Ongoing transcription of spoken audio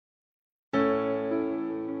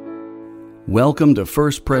Welcome to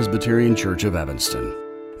First Presbyterian Church of Evanston.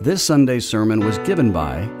 This Sunday's sermon was given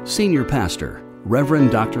by Senior Pastor,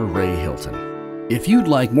 Reverend Dr. Ray Hilton. If you'd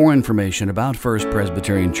like more information about First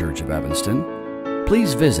Presbyterian Church of Evanston,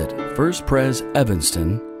 please visit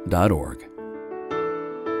firstpresevanston.org.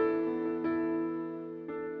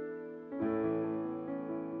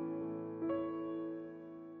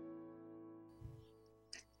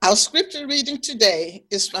 Our scripture reading today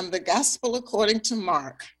is from the Gospel according to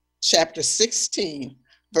Mark, chapter 16,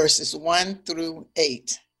 verses 1 through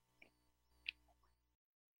 8.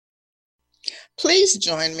 Please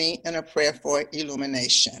join me in a prayer for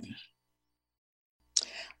illumination.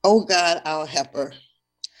 O God, our helper,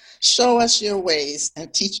 show us your ways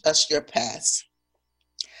and teach us your paths.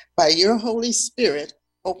 By your Holy Spirit,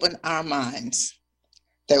 open our minds,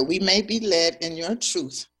 that we may be led in your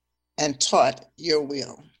truth and taught your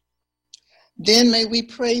will. Then may we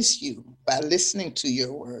praise you by listening to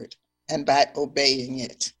your word and by obeying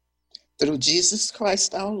it. Through Jesus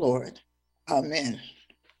Christ our Lord. Amen.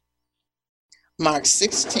 Mark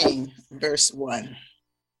 16, verse 1. When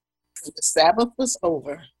the Sabbath was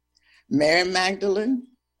over, Mary Magdalene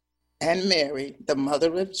and Mary, the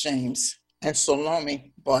mother of James, and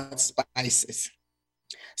Salome bought spices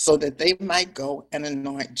so that they might go and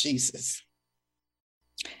anoint Jesus.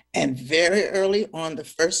 And very early on the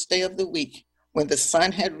first day of the week, when the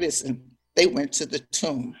sun had risen, they went to the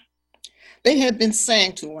tomb. They had been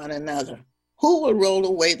saying to one another, "Who will roll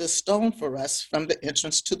away the stone for us from the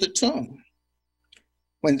entrance to the tomb?"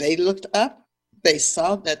 When they looked up, they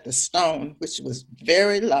saw that the stone, which was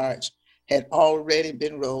very large, had already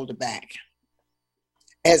been rolled back.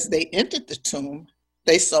 As they entered the tomb,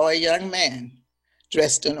 they saw a young man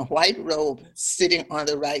dressed in a white robe sitting on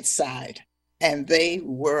the right side, and they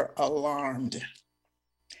were alarmed.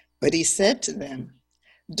 But he said to them,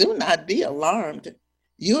 "Do not be alarmed.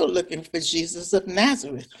 You are looking for Jesus of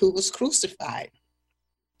Nazareth, who was crucified.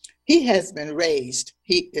 He has been raised.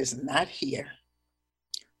 He is not here.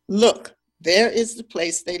 Look, there is the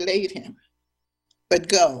place they laid him. But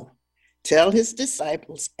go, tell his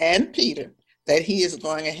disciples and Peter that he is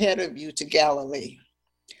going ahead of you to Galilee.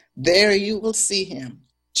 There you will see him,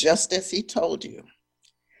 just as he told you."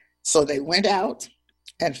 So they went out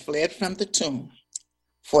and fled from the tomb,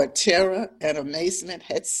 for terror and amazement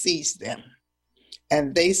had seized them,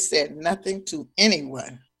 and they said nothing to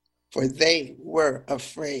anyone, for they were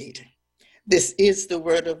afraid. This is the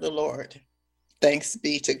word of the Lord. Thanks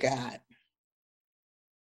be to God.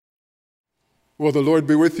 Well, the Lord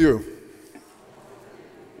be with you.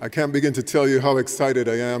 I can't begin to tell you how excited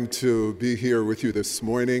I am to be here with you this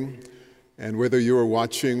morning. And whether you're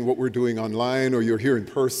watching what we're doing online or you're here in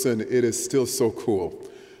person, it is still so cool.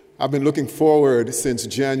 I've been looking forward since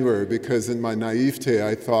January because in my naivete,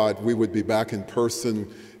 I thought we would be back in person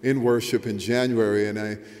in worship in January,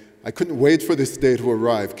 and I couldn't wait for this day to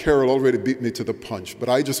arrive. Carol already beat me to the punch, but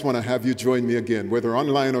I just want to have you join me again, whether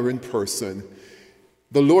online or in person.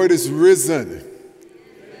 The Lord is risen.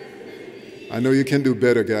 I know you can do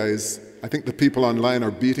better, guys. I think the people online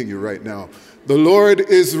are beating you right now. The Lord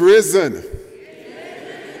is risen.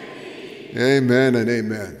 Amen and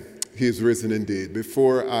amen. He is risen indeed.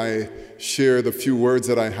 Before I share the few words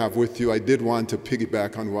that I have with you, I did want to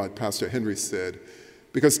piggyback on what Pastor Henry said,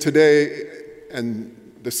 because today and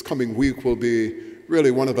this coming week will be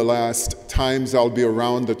really one of the last times I'll be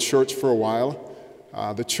around the church for a while.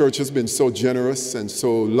 The church has been so generous and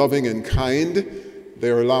so loving and kind.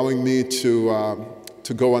 They're allowing me to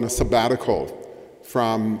go on a sabbatical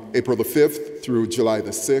from April the 5th through July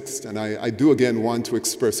the 6th. And I do again want to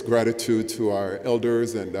express gratitude to our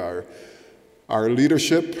elders and our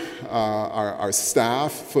leadership, our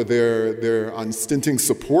staff for their unstinting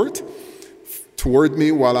support toward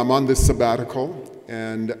me while I'm on this sabbatical.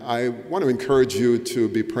 And I want to encourage you to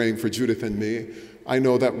be praying for Judith and me. I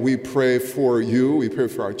know that we pray for you, we pray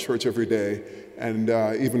for our church every day, and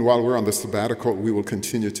even while we're on the sabbatical, we will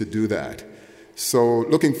continue to do that. So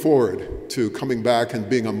looking forward to coming back and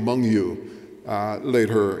being among you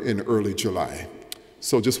later in early July.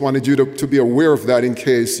 So just wanted you to be aware of that in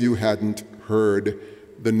case you hadn't heard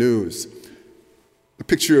the news. The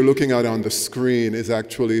picture you're looking at on the screen is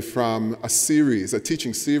actually from a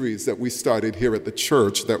teaching series that we started here at the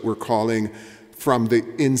church that we're calling From the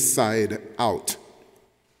Inside Out.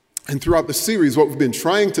 And throughout the series, what we've been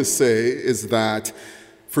trying to say is that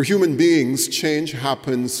for human beings, change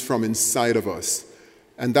happens from inside of us.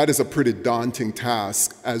 And that is a pretty daunting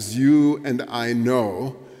task, as you and I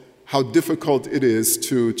know how difficult it is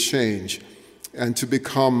to change and to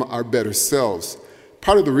become our better selves.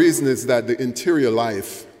 Part of the reason is that the interior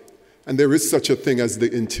life, and there is such a thing as the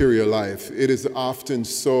interior life, it is often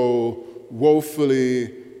so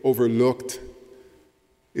woefully overlooked.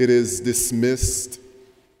 It is dismissed.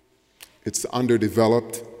 It's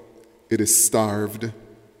underdeveloped. It is starved.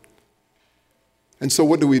 And so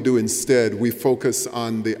what do we do instead? We focus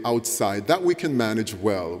on the outside. That we can manage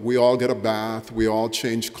well. We all get a bath. We all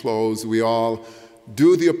change clothes. We all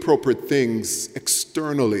do the appropriate things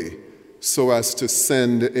externally so as to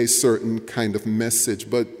send a certain kind of message.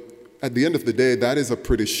 But at the end of the day, that is a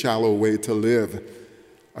pretty shallow way to live,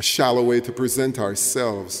 a shallow way to present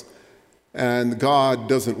ourselves. And God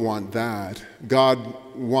doesn't want that. God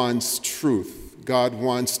wants truth. God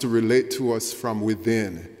wants to relate to us from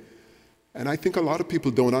within. And I think a lot of people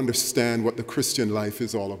don't understand what the Christian life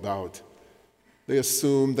is all about. They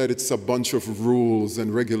assume that it's a bunch of rules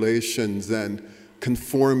and regulations and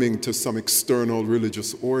conforming to some external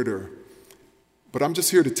religious order. But I'm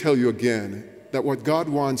just here to tell you again that what God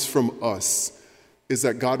wants from us is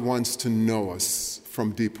that God wants to know us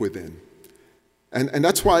from deep within. And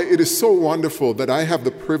that's why it is so wonderful that I have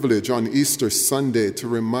the privilege on Easter Sunday to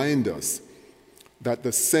remind us that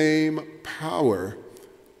the same power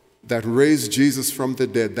that raised Jesus from the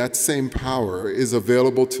dead, that same power is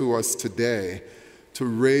available to us today to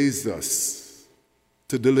raise us,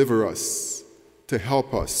 to deliver us, to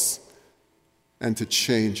help us, and to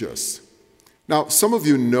change us. Now, some of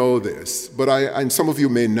you know this, and some of you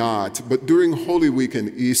may not, but during Holy Week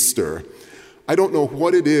and Easter, I don't know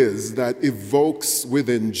what it is that evokes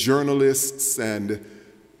within journalists and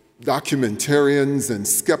documentarians and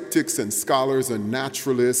skeptics and scholars and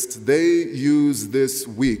naturalists. They use this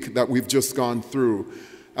week that we've just gone through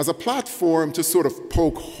as a platform to sort of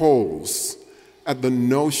poke holes at the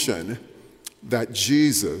notion that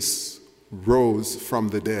Jesus rose from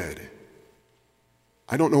the dead.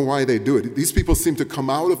 I don't know why they do it. These people seem to come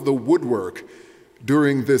out of the woodwork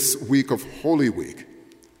during this week of Holy Week.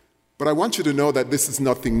 But I want you to know that this is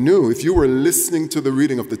nothing new. If you were listening to the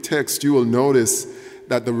reading of the text, you will notice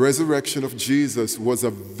that the resurrection of Jesus was a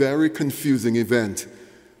very confusing event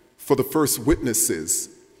for the first witnesses.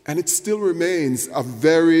 And it still remains a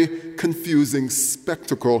very confusing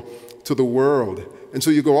spectacle to the world. And so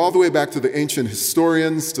you go all the way back to the ancient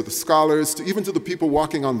historians, to the scholars, to even to the people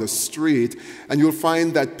walking on the street, and you'll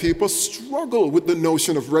find that people struggle with the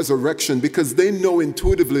notion of resurrection because they know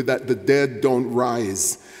intuitively that the dead don't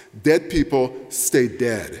rise. Dead people stay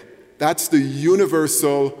dead. That's the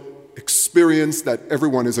universal experience that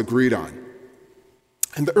everyone is agreed on.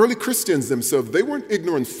 And the early Christians themselves, they weren't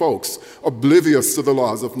ignorant folks, oblivious to the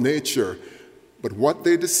laws of nature. But what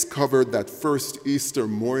they discovered that first Easter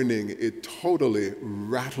morning, it totally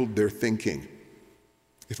rattled their thinking.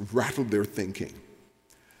 It rattled their thinking.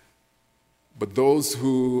 But those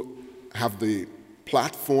who have the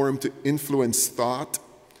platform to influence thought,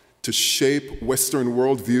 to shape Western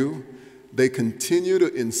worldview, they continue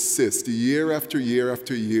to insist year after year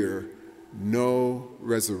after year, no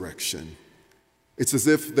resurrection. It's as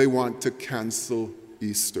if they want to cancel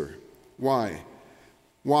Easter. Why?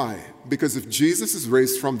 Why? Because if Jesus is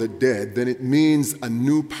raised from the dead, then it means a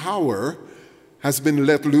new power has been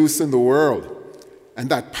let loose in the world. And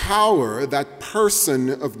that power, that person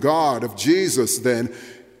of God, of Jesus, then,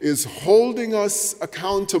 is holding us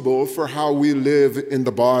accountable for how we live in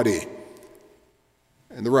the body.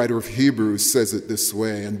 And the writer of Hebrews says it this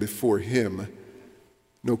way, and before him,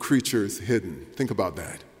 no creature is hidden. Think about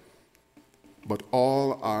that. But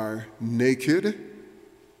all are naked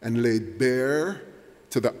and laid bare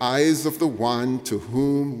to the eyes of the one to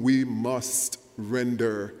whom we must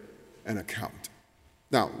render an account.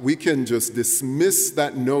 Now, we can just dismiss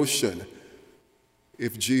that notion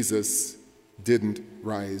if Jesus didn't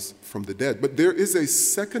rise from the dead. But there is a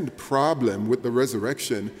second problem with the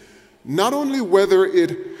resurrection, not only whether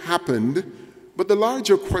it happened, but the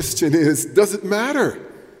larger question is, does it matter?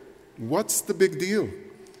 What's the big deal?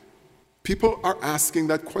 People are asking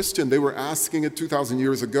that question. They were asking it 2,000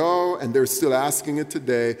 years ago, and they're still asking it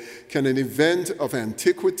today. Can an event of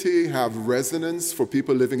antiquity have resonance for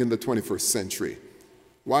people living in the 21st century?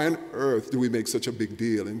 Why on earth do we make such a big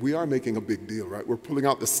deal? And we are making a big deal, right? We're pulling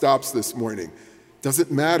out the stops this morning. Does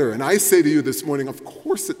it matter? And I say to you this morning, of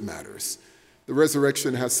course it matters. The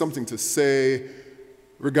resurrection has something to say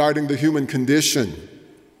regarding the human condition.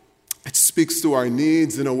 It speaks to our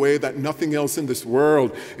needs in a way that nothing else in this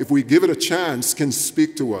world, if we give it a chance, can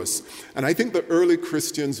speak to us. And I think the early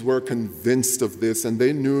Christians were convinced of this, and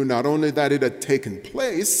they knew not only that it had taken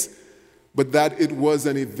place, but that it was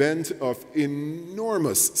an event of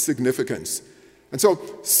enormous significance. And so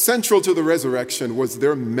central to the resurrection was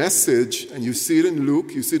their message, and you see it in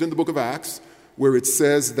Luke, you see it in the book of Acts, where it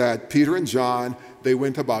says that Peter and John, they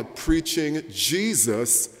went about preaching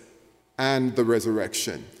Jesus and the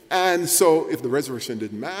resurrection. And so if the resurrection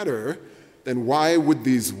didn't matter, then why would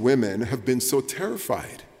these women have been so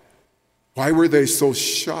terrified? Why were they so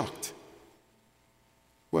shocked?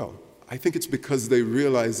 Well, I think it's because they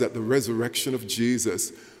realized that the resurrection of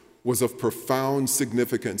Jesus was of profound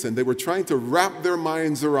significance, and they were trying to wrap their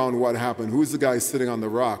minds around what happened. Who's the guy sitting on the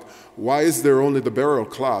rock? Why is there only the burial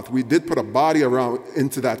cloth? We did put a body around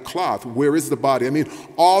into that cloth. Where is the body? I mean,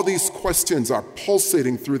 all these questions are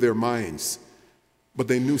pulsating through their minds, but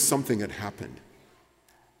they knew something had happened.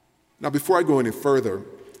 Now, before I go any further,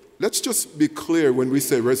 let's just be clear when we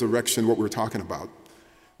say resurrection what we're talking about,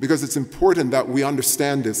 because it's important that we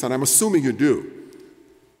understand this, and I'm assuming you do.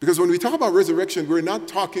 Because when we talk about resurrection, we're not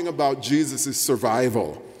talking about Jesus'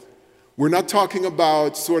 survival. We're not talking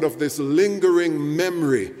about sort of this lingering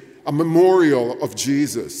memory, a memorial of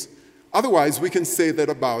Jesus. Otherwise, we can say that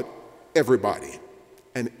about everybody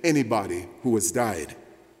and anybody who has died.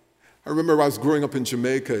 I remember I was growing up in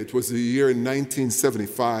Jamaica. It was the year in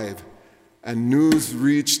 1975, and news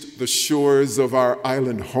reached the shores of our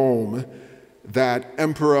island home that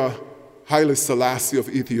Emperor Haile Selassie of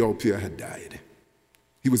Ethiopia had died.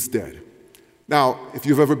 He was dead. Now, if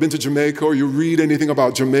you've ever been to Jamaica or you read anything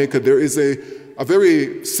about Jamaica, there is a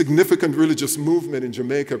very significant religious movement in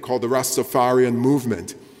Jamaica called the Rastafarian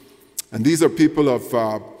movement. And these are people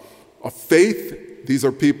of faith. These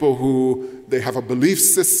are people who, they have a belief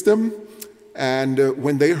system. And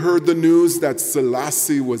when they heard the news that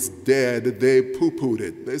Selassie was dead, they poo-pooed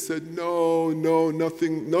it. They said, no,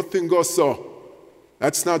 nothing goes so.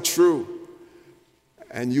 That's not true.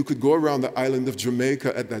 And you could go around the island of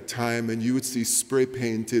Jamaica at that time and you would see spray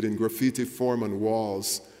painted in graffiti form on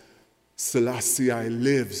walls, Selassie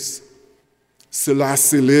lives.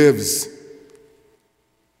 Selassie lives.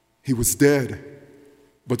 He was dead.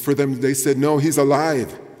 But for them, they said, no, he's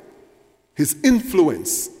alive. His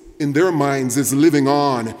influence in their minds is living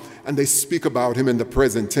on, and they speak about him in the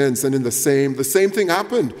present tense. And in the same thing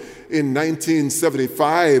happened in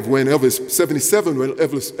 1975 when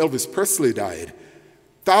Elvis Presley died.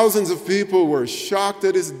 Thousands of people were shocked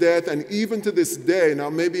at his death, and even to this day,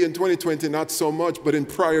 now maybe in 2020 not so much, but in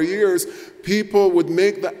prior years, people would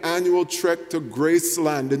make the annual trek to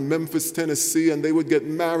Graceland in Memphis, Tennessee, and they would get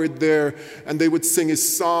married there, and they would sing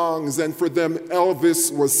his songs, and for them,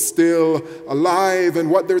 Elvis was still alive,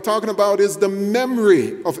 and what they're talking about is the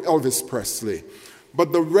memory of Elvis Presley.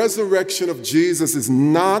 But the resurrection of Jesus is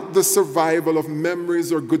not the survival of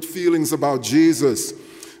memories or good feelings about Jesus.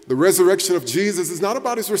 The resurrection of Jesus is not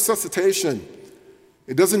about his resuscitation.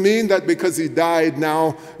 It doesn't mean that because he died,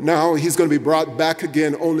 now he's going to be brought back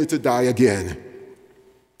again only to die again.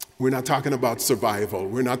 We're not talking about survival.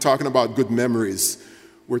 We're not talking about good memories.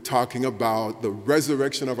 We're talking about the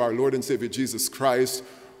resurrection of our Lord and Savior Jesus Christ,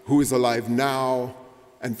 who is alive now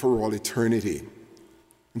and for all eternity.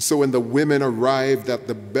 And so when the women arrived at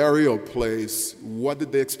the burial place, what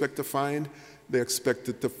did they expect to find? They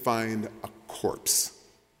expected to find a corpse.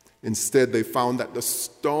 Instead, they found that the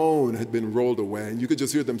stone had been rolled away, and you could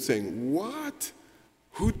just hear them saying, "What?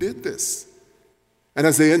 Who did this?" And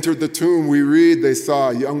as they entered the tomb, we read they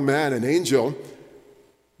saw a young man, an angel,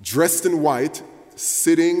 dressed in white,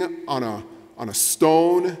 sitting on a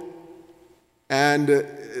stone, and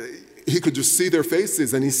he could just see their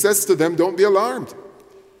faces, and he says to them, "Don't be alarmed.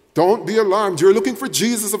 Don't be alarmed. You're looking for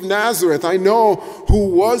Jesus of Nazareth. I know who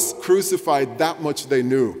was crucified." That much they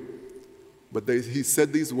knew. But he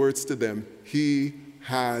said these words to them, "He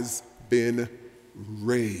has been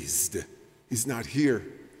raised. He's not here.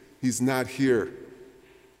 He's not here.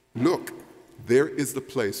 Look, there is the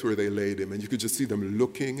place where they laid him." And you could just see them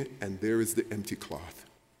looking, and there is the empty cloth.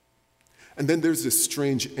 And then there's this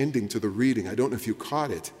strange ending to the reading. I don't know if you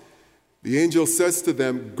caught it. The angel says to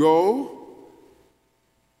them, "Go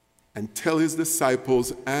and tell his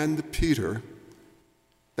disciples and Peter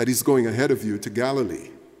that he's going ahead of you to Galilee.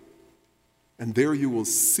 And there you will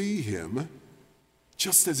see him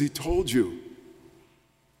just as he told you."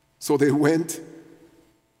 So they went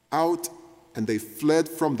out and they fled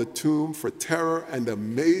from the tomb, for terror and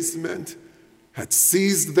amazement had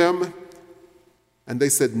seized them. And they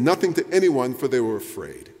said nothing to anyone, for they were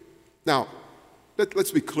afraid. Now,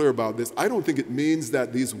 let's be clear about this. I don't think it means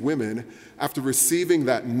that these women, after receiving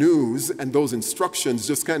that news and those instructions,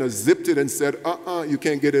 just kind of zipped it and said, you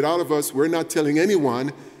can't get it out of us. We're not telling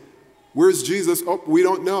anyone. Where's Jesus? Oh, we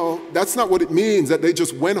don't know. That's not what it means, that they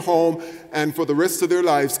just went home and for the rest of their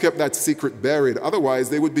lives kept that secret buried. Otherwise,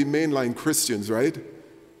 they would be mainline Christians, right?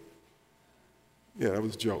 Yeah, that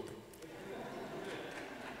was a joke.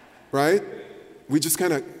 Right? We just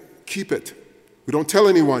kind of keep it. We don't tell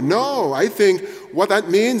anyone. No, I think what that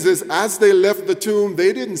means is as they left the tomb,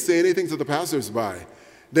 they didn't say anything to the passersby.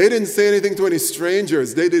 They didn't say anything to any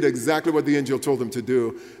strangers. They did exactly what the angel told them to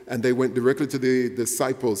do, and they went directly to the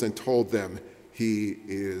disciples and told them, he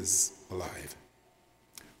is alive.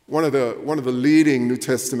 One of the leading New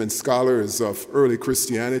Testament scholars of early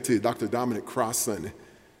Christianity, Dr. Dominic Crossan,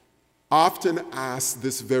 often asked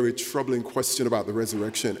this very troubling question about the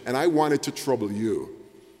resurrection, and I wanted to trouble you.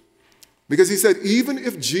 Because he said, even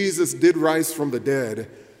if Jesus did rise from the dead,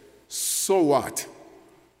 so what?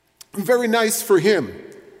 Very nice for him.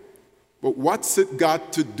 But what's it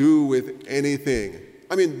got to do with anything?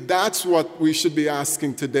 I mean, that's what we should be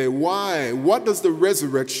asking today. Why? What does the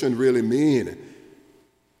resurrection really mean?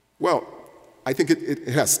 Well, I think it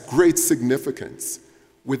has great significance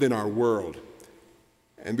within our world.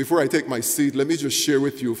 And before I take my seat, let me just share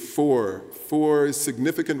with you four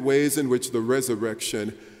significant ways in which the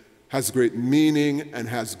resurrection has great meaning and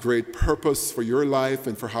has great purpose for your life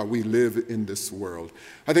and for how we live in this world.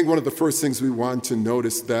 I think one of the first things we want to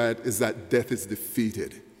notice is that death is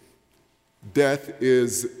defeated. Death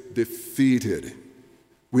is defeated.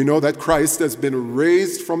 We know that Christ has been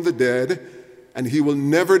raised from the dead, and he will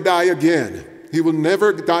never die again. He will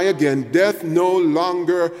never die again. Death no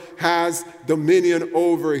longer has dominion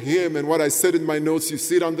over him. And what I said in my notes, you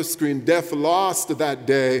see it on the screen. Death lost that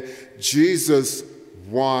day. Jesus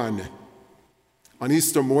won. On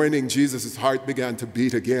Easter morning, Jesus' heart began to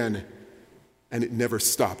beat again, and it never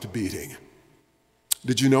stopped beating.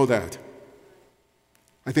 Did you know that?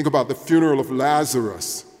 I think about the funeral of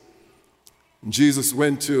Lazarus. Jesus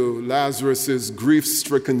went to Lazarus'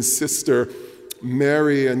 grief-stricken sister,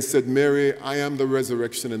 Mary, and said, Mary, I am the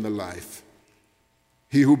resurrection and the life.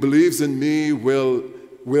 He who believes in me will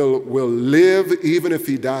live even if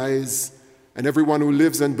he dies, and everyone who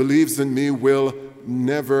lives and believes in me will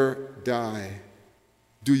never die.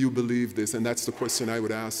 Do you believe this? And that's the question I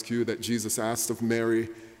would ask you that Jesus asked of Mary.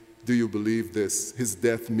 Do you believe this? His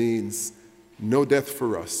death means no death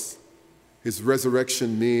for us. His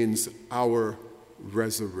resurrection means our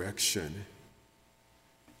resurrection.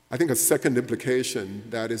 I think a second implication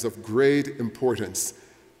that is of great importance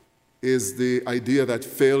is the idea that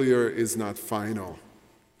failure is not final.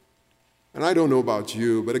 And I don't know about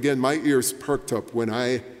you, but again, my ears perked up when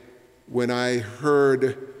I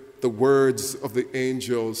heard the words of the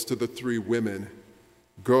angels to the three women,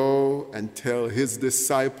 go and tell his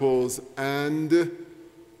disciples and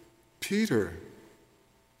Peter.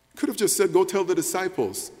 Could have just said, go tell the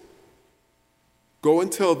disciples. Go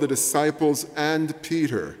and tell the disciples and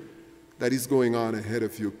Peter that he's going on ahead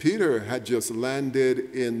of you. Peter had just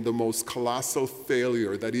landed in the most colossal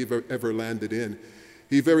failure that he ever landed in.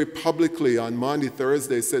 He very publicly on Maundy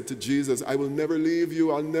Thursday said to Jesus, I will never leave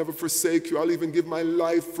you, I'll never forsake you, I'll even give my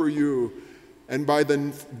life for you. And by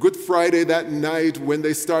the Good Friday that night, when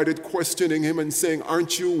they started questioning him and saying,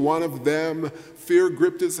 aren't you one of them? Fear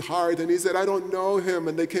gripped his heart, and he said, I don't know him.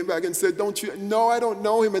 And they came back and said, don't you? No, I don't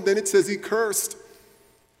know him. And then it says he cursed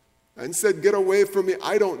and said, get away from me.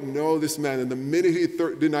 I don't know this man. And the minute he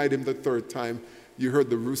denied him the third time, you heard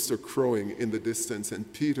the rooster crowing in the distance.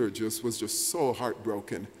 And Peter was just so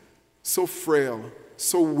heartbroken, so frail,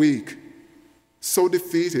 so weak, so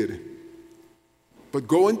defeated. But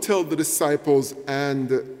go and tell the disciples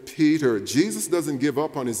and Peter. Jesus doesn't give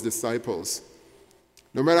up on his disciples.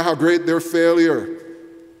 No matter how great their failure,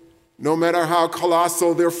 no matter how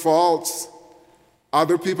colossal their faults,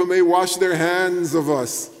 other people may wash their hands of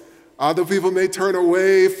us. Other people may turn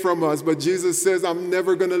away from us, but Jesus says, I'm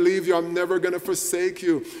never going to leave you. I'm never going to forsake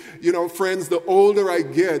you. You know, friends, the older I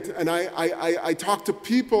get, and I talk to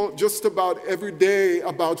people just about every day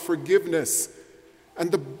about forgiveness. And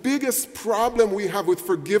the biggest problem we have with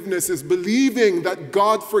forgiveness is believing that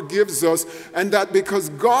God forgives us, and that because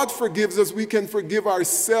God forgives us, we can forgive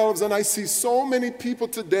ourselves. And I see so many people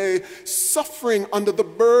today suffering under the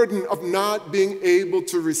burden of not being able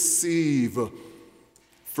to receive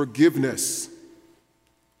forgiveness.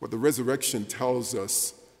 What the resurrection tells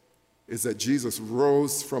us is that Jesus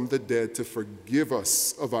rose from the dead to forgive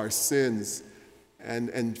us of our sins.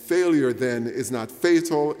 And failure then is not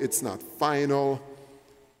fatal, it's not final.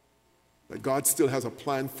 That God still has a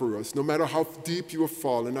plan for us, no matter how deep you have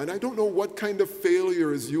fallen. And I don't know what kind of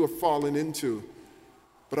failures you have fallen into,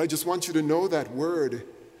 but I just want you to know that word,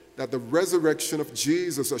 that the resurrection of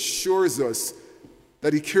Jesus assures us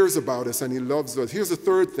that he cares about us and he loves us. Here's the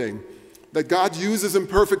third thing, that God uses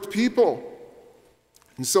imperfect people.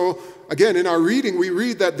 And so, again, in our reading, we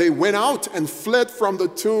read that they went out and fled from the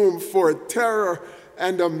tomb, for terror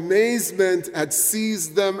and amazement had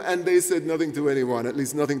seized them, and they said nothing to anyone, at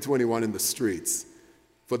least nothing to anyone in the streets,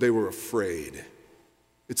 for they were afraid.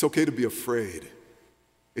 It's okay to be afraid.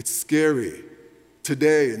 It's scary.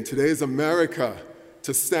 Today, in today's America,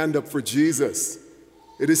 to stand up for Jesus.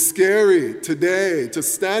 It is scary today to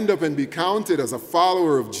stand up and be counted as a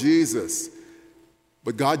follower of Jesus.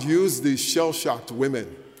 But God used these shell-shocked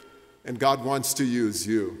women, and God wants to use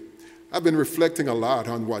you. I've been reflecting a lot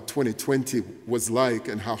on what 2020 was like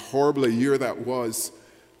and how horrible a year that was.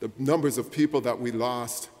 The numbers of people that we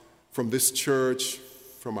lost from this church,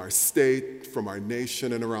 from our state, from our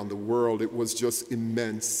nation, and around the world, it was just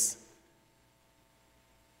immense.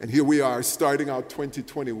 And here we are, starting out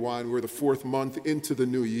 2021. We're the 4th month into the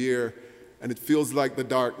new year, and it feels like the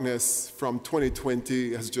darkness from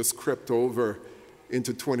 2020 has just crept over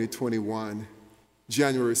into 2021.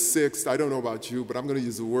 January 6th, I don't know about you, but I'm going to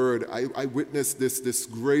use the word. I witnessed this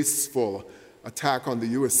disgraceful attack on the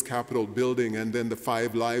U.S. Capitol building, and then the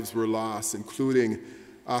 5 lives were lost, including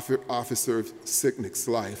Officer Sicknick's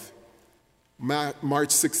life. March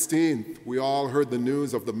 16th, we all heard the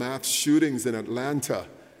news of the mass shootings in Atlanta.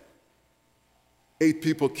 8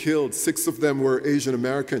 people killed, 6 of them were Asian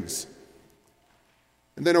Americans.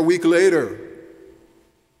 And then a week later,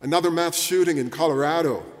 another mass shooting in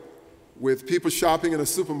Colorado with people shopping in a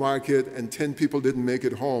supermarket and 10 people didn't make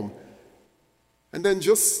it home. And then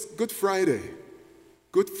just Good Friday.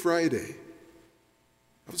 I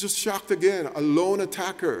was just shocked again. A lone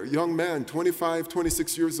attacker, young man, 25,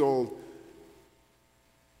 26 years old,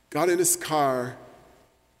 got in his car,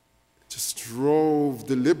 just drove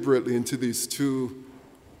deliberately into these 2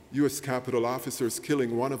 U.S. Capitol officers,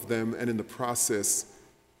 killing one of them, and in the process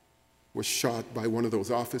was shot by one of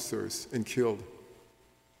those officers and killed.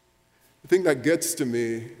 The thing that gets to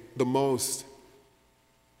me the most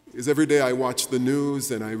is every day I watch the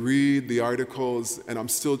news and I read the articles, and I'm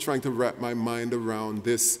still trying to wrap my mind around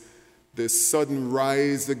this sudden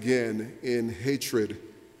rise again in hatred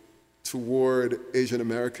toward Asian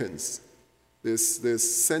Americans,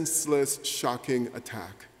 this senseless, shocking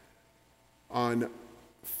attack on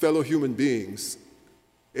fellow human beings,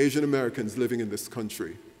 Asian Americans living in this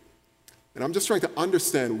country. And I'm just trying to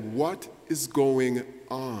understand what is going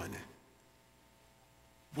on.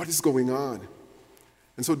 What is going on?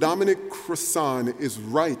 And so Dominic Crossan is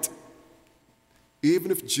right.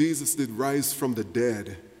 Even if Jesus did rise from the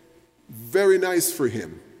dead, very nice for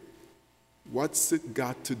him. What's it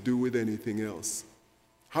got to do with anything else?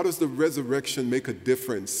 How does the resurrection make a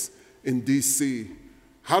difference in D.C.?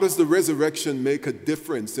 How does the resurrection make a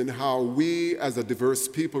difference in how we as a diverse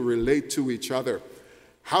people relate to each other?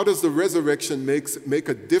 How does the resurrection make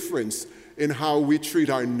a difference in how we treat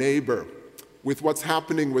our neighbor, with what's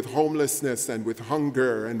happening with homelessness and with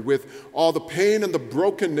hunger and with all the pain and the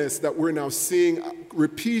brokenness that we're now seeing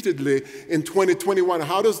repeatedly in 2021?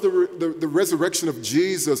 How does the resurrection of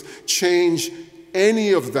Jesus change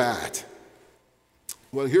any of that?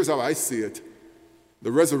 Well, here's how I see it.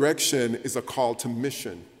 The resurrection is a call to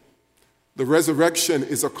mission. The resurrection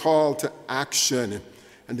is a call to action.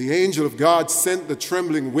 And the angel of God sent the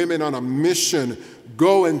trembling women on a mission.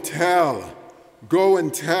 Go and tell. Go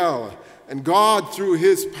and tell. And God, through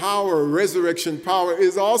his power, resurrection power,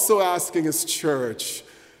 is also asking his church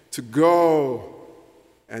to go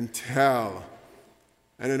and tell.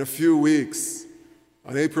 And in a few weeks,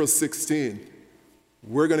 on April 16th,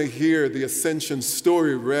 we're going to hear the ascension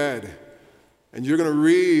story read. And you're going to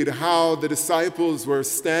read how the disciples were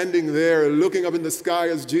standing there looking up in the sky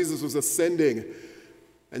as Jesus was ascending.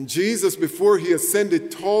 And Jesus, before he ascended,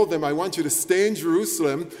 told them, I want you to stay in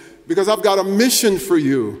Jerusalem because I've got a mission for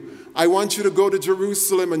you. I want you to go to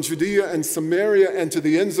Jerusalem and Judea and Samaria and to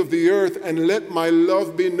the ends of the earth and let my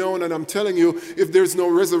love be known. And I'm telling you, if there's no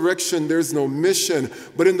resurrection, there's no mission.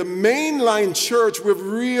 But in the mainline church, we've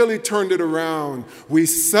really turned it around. We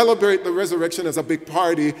celebrate the resurrection as a big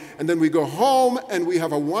party, and then we go home and we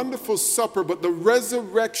have a wonderful supper. But the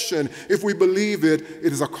resurrection, if we believe it,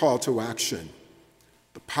 it is a call to action.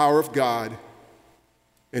 The power of God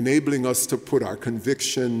enabling us to put our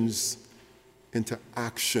convictions into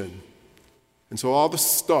action. And so all the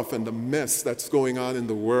stuff and the mess that's going on in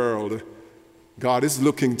the world, God is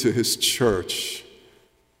looking to his church.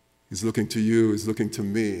 He's looking to you, he's looking to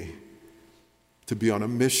me to be on a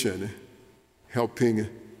mission, helping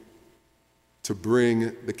to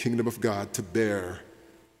bring the kingdom of God to bear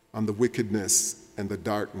on the wickedness and the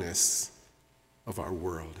darkness of our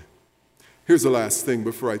world. Here's the last thing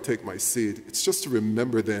before I take my seat. It's just to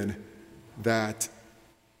remember then that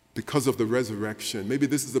because of the resurrection, maybe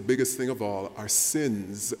this is the biggest thing of all, our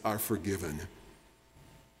sins are forgiven.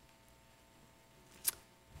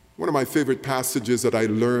 One of my favorite passages that I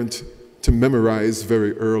learned to memorize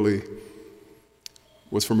very early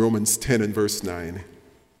was from Romans 10 and verse 9.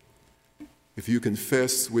 If you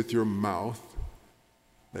confess with your mouth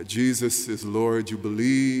that Jesus is Lord, you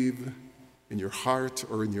believe in your heart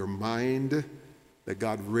or in your mind that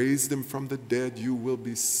God raised him from the dead, you will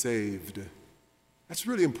be saved. That's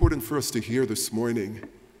really important for us to hear this morning.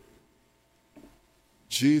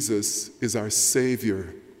 Jesus is our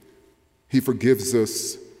Savior. He forgives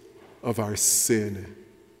us of our sin.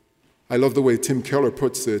 I love the way Tim Keller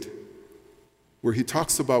puts it, where he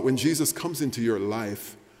talks about when Jesus comes into your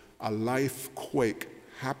life, a life quake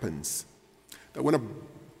happens. That when a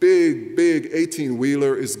big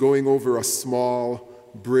 18-wheeler is going over a small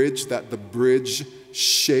bridge, that the bridge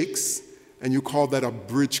shakes, and you call that a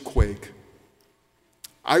bridge quake.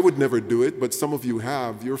 I would never do it, but some of you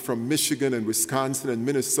have. You're from Michigan and Wisconsin and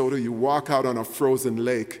Minnesota. You walk out on a frozen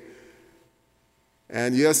lake.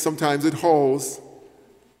 And yes, sometimes it holds.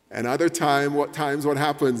 And other times what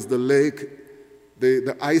happens? The lake,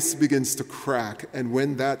 the ice begins to crack. And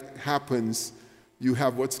when that happens, you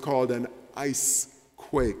have what's called an ice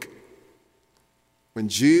quake. When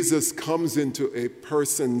Jesus comes into a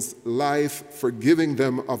person's life, forgiving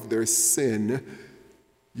them of their sin,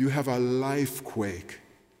 you have a life quake.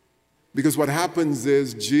 Because what happens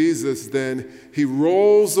is Jesus then, he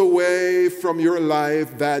rolls away from your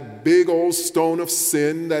life that big old stone of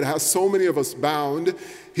sin that has so many of us bound.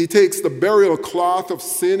 He takes the burial cloth of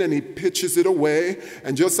sin and he pitches it away.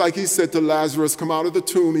 And just like he said to Lazarus, come out of the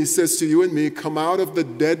tomb, he says to you and me, come out of the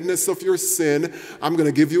deadness of your sin. I'm going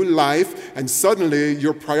to give you life. And suddenly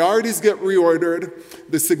your priorities get reordered.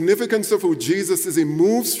 The significance of who Jesus is, he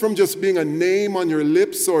moves from just being a name on your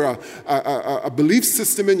lips or a belief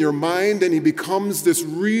system in your mind, and he becomes this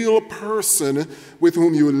real person with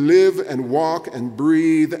whom you live and walk and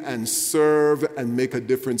breathe and serve and make a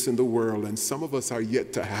difference in the world. And some of us are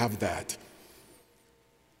yet to have that.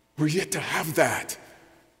 We're yet to have that.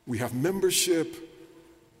 We have membership,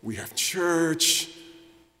 we have church,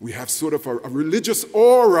 we have sort of a religious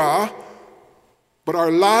aura, but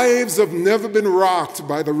our lives have never been rocked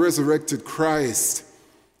by the resurrected Christ.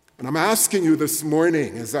 And I'm asking you this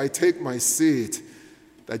morning as I take my seat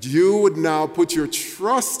that you would now put your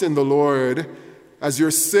trust in the Lord as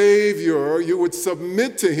your Savior. You would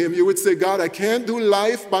submit to him. You would say, God, I can't do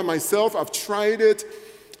life by myself. I've tried it.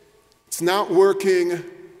 It's not working.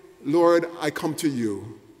 Lord, I come to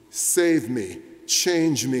you. Save me,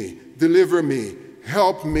 change me, deliver me,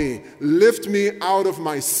 help me, lift me out of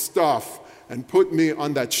my stuff, and put me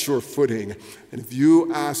on that sure footing. And if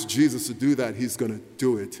you ask Jesus to do that, he's going to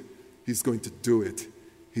do it. He's going to do it.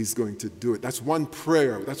 He's going to do it. That's one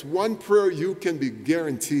prayer. That's one prayer you can be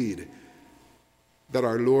guaranteed that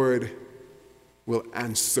our Lord will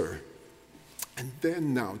answer. And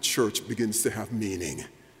then now church begins to have meaning.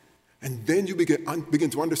 And then you begin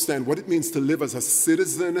to understand what it means to live as a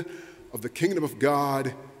citizen of the kingdom of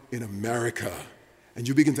God in America. And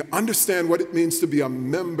you begin to understand what it means to be a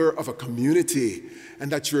member of a community, and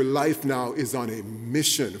that your life now is on a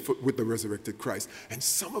mission with the resurrected Christ. And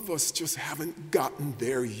some of us just haven't gotten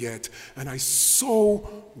there yet. And I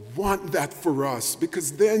so want that for us,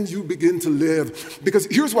 because then you begin to live. Because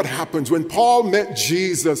here's what happens. When Paul met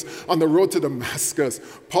Jesus on the road to Damascus,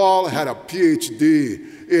 Paul had a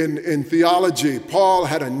PhD in theology. Paul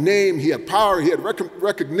had a name, he had power, he had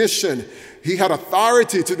recognition. He had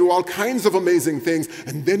authority to do all kinds of amazing things.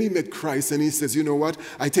 And then he met Christ and he says, you know what?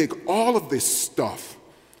 I take all of this stuff,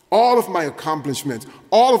 all of my accomplishments,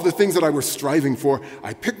 all of the things that I was striving for,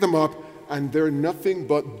 I pick them up and they're nothing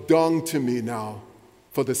but dung to me now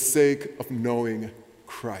for the sake of knowing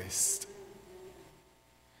Christ.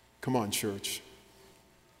 Come on, church.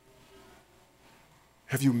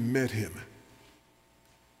 Have you met him?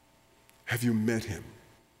 Have you met him?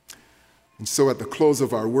 And so at the close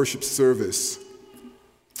of our worship service,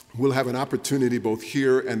 we'll have an opportunity both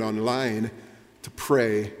here and online to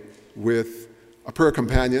pray with a prayer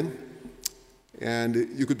companion. And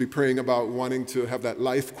you could be praying about wanting to have that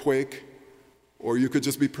life quake, or you could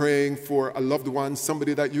just be praying for a loved one,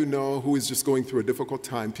 somebody that you know who is just going through a difficult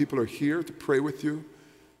time. People are here to pray with you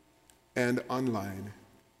and online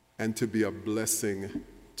and to be a blessing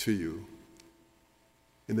to you.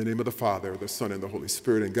 In the name of the Father, the Son, and the Holy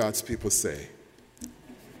Spirit, and God's people say,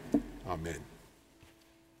 Amen.